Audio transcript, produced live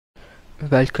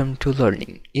Welcome to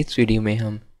learning. इस video में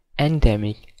हम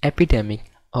एंडेमिक, एपिडेमिक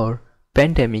और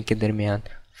पैंडेमिक के दरमियान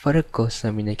फ़र्क को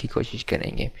समझने की कोशिश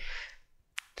करेंगे।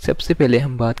 सबसे पहले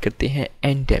हम बात करते हैं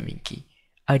एंडेमिक की।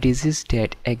 A disease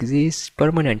that exist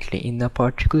permanently in a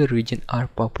particular reason और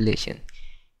पॉपुलेशन।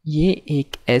 ये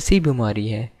एक ऐसी बीमारी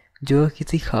है जो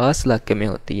किसी ख़ास इलाके में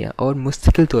होती है और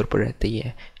मुस्तकिल तौर पर रहती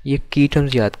है। ये की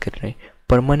टर्म्स याद कर रहे हैं,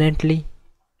 परमानेंटली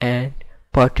एंड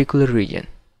पर्टिकुलर रीजन।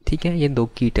 ठीक है, ये दो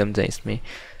की टर्म्स हैं इसमें।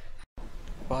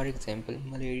 For example,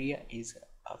 malaria is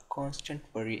a constant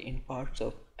worry in parts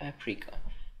of Africa.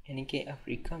 यानी कि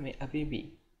अफ्रीका में अभी भी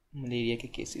मलेरिया के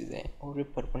केसेस हैं और वे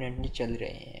परमानेंटली चल रहे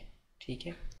हैं। ठीक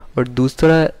है, और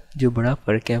दूसरा जो बड़ा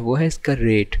फ़र्क है वो है इसका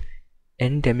रेट।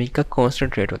 एंडेमिक का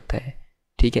कांस्टेंट रेट होता है।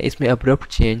 ठीक है, इसमें अब्रप्ट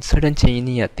चेंज, सडन चेंज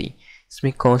नहीं आती,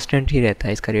 इसमें कांस्टेंट ही रहता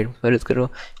है इसका रेट। फर्ज करो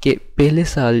कि पहले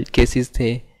साल केसेस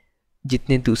थे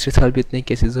जितने, दूसरे साल भी उतने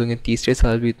केसेस होंगे, तीसरे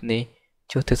साल भी उतने,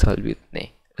 चौथे साल भी उतने।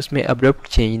 उसमें अब्रप्ट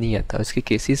चेंज नहीं आता, उसके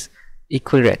केसेस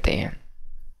इक्वल रहते हैं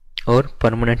और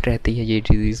परमानेंट रहती है ये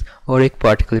डिजीज़ और एक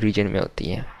पार्टिकुलर रीजन में होती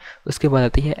है। उसके बाद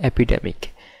आती है epidemic.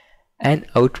 N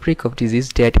outbreak of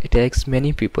disease date attacks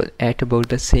many people at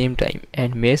about the same time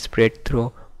and may spread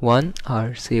through one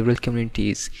और सेवरल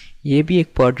कम्युनिटीज़। ये भी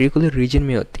एक पार्टिकुलर रीजन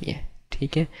में होती है।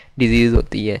 ठीक है, डिजीज़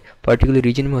होती है, पार्टिकुलर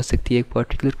रीजन में हो सकती है, एक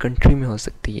पार्टिकुलर कंट्री में हो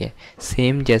सकती है,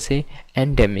 सेम जैसे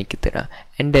एंडेमिक की तरह।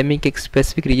 एंडेमिक एक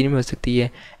स्पेसिफिक रीजन में हो सकती है,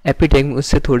 एपिडेमिक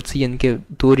उससे थोड़ी सी इनके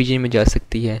दो रीजन में जा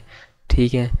सकती है।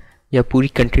 ठीक है, या पूरी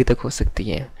कंट्री तक हो सकती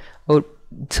है। और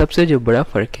सबसे जो बड़ा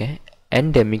फ़र्क है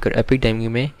एंडेमिक और एपिडेमिक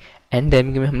में,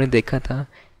 एंडेमिक में हमने देखा था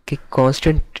कि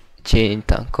कांस्टेंट चेंज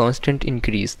था, कांस्टेंट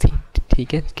इंक्रीज़ थी।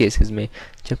 ठीक है, केसेस में।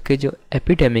 जबकि जो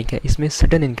एपिडेमिक है इसमें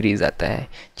सडन इंक्रीज़ आता है।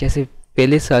 जैसे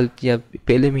पहले साल या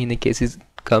पहले महीने केसेस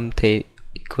कम थे,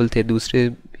 इक्वल थे, दूसरे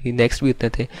नेक्स्ट भी उतने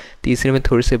थे, तीसरे में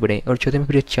थोड़े से बढ़े और चौथे में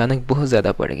फिर अचानक बहुत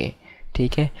ज़्यादा बढ़ गए।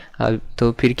 ठीक है, अब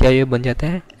तो फिर क्या ये बन जाता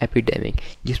है एपिडेमिक,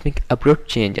 जिसमें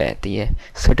अब्रप्ट चेंज आ जाती है,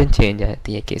 सडन चेंज आ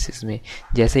जाती है केसेस में।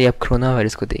 जैसे ही आप कोरोना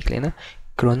वायरस को देख लेना,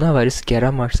 कोरोना वायरस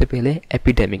 11 मार्च से पहले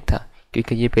एपिडेमिक था,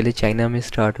 क्योंकि ये पहले चाइना में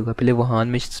स्टार्ट हुआ, पहले वुहान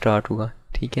में स्टार्ट हुआ।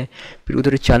 ठीक है, फिर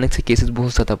उधर अचानक से केसेस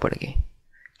बहुत ज़्यादा बढ़ गए,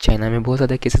 चाइना में बहुत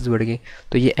ज़्यादा केसेस बढ़ गए,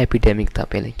 तो ये एपिडेमिक था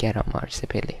पहले 11 मार्च से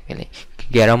पहले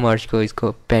 11 मार्च को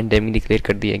इसको पैंडेमिक डिक्लेयर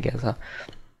कर दिया गया था।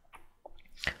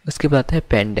 उसके बाद है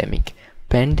पैंडेमिक।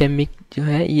 पैंडेमिक जो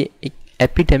है ये एक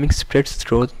epidemic spreads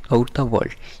through out the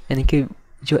world. यानी कि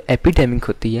जो एपिडेमिक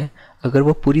होती है अगर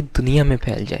वो पूरी दुनिया में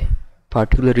फैल जाए,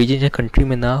 पार्टिकुलर रीजन या कंट्री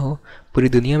में ना हो, पूरी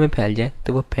दुनिया में फैल जाए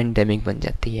तो वो पैंडेमिक बन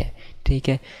जाती है। ठीक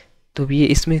है, तो ये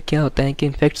इसमें क्या होता है कि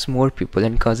infects more people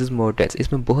and causes more deaths.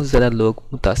 इसमें बहुत ज़्यादा लोग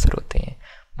मुतासर होते हैं,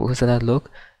 बहुत ज़्यादा लोग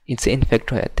इनसे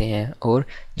इन्फेक्ट हो जाते हैं और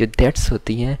जो डेथ्स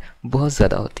होती हैं बहुत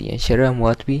ज़्यादा होती हैं, शरह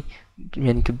अमवात भी,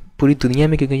 यानी कि पूरी दुनिया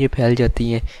में क्योंकि ये फैल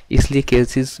जाती हैं इसलिए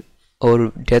केसेस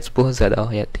और डेथ्स बहुत ज़्यादा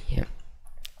हो जाती हैं।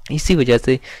 इसी वजह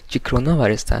से जो कोरोना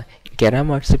वायरस था 11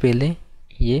 मार्च से पहले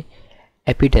ये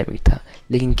एपिडेमिक था,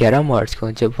 लेकिन 11 मार्च को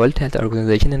जब वर्ल्ड हेल्थ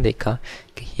ऑर्गेनाइजेशन ने देखा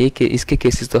कि इसके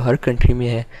केसेस तो हर कंट्री में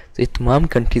है, तो ये तमाम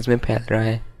कंट्रीज़ में फैल रहा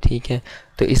है। ठीक है,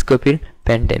 तो इसको फिर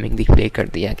पैंडेमिक डिक्लेयर कर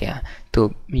दिया गया। तो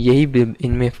यही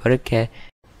इनमें फ़र्क है,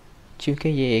 क्योंकि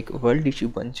ये एक वर्ल्ड इशू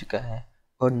बन चुका है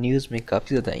और न्यूज़ में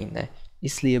काफ़ी ज़्यादा इन है,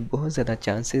 इसलिए बहुत ज़्यादा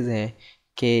चांसेस हैं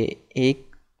कि एक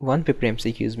वन पेपर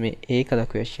MCQs में एक आधा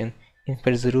क्वेश्चन इन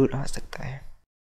पर ज़रूर आ सकता है।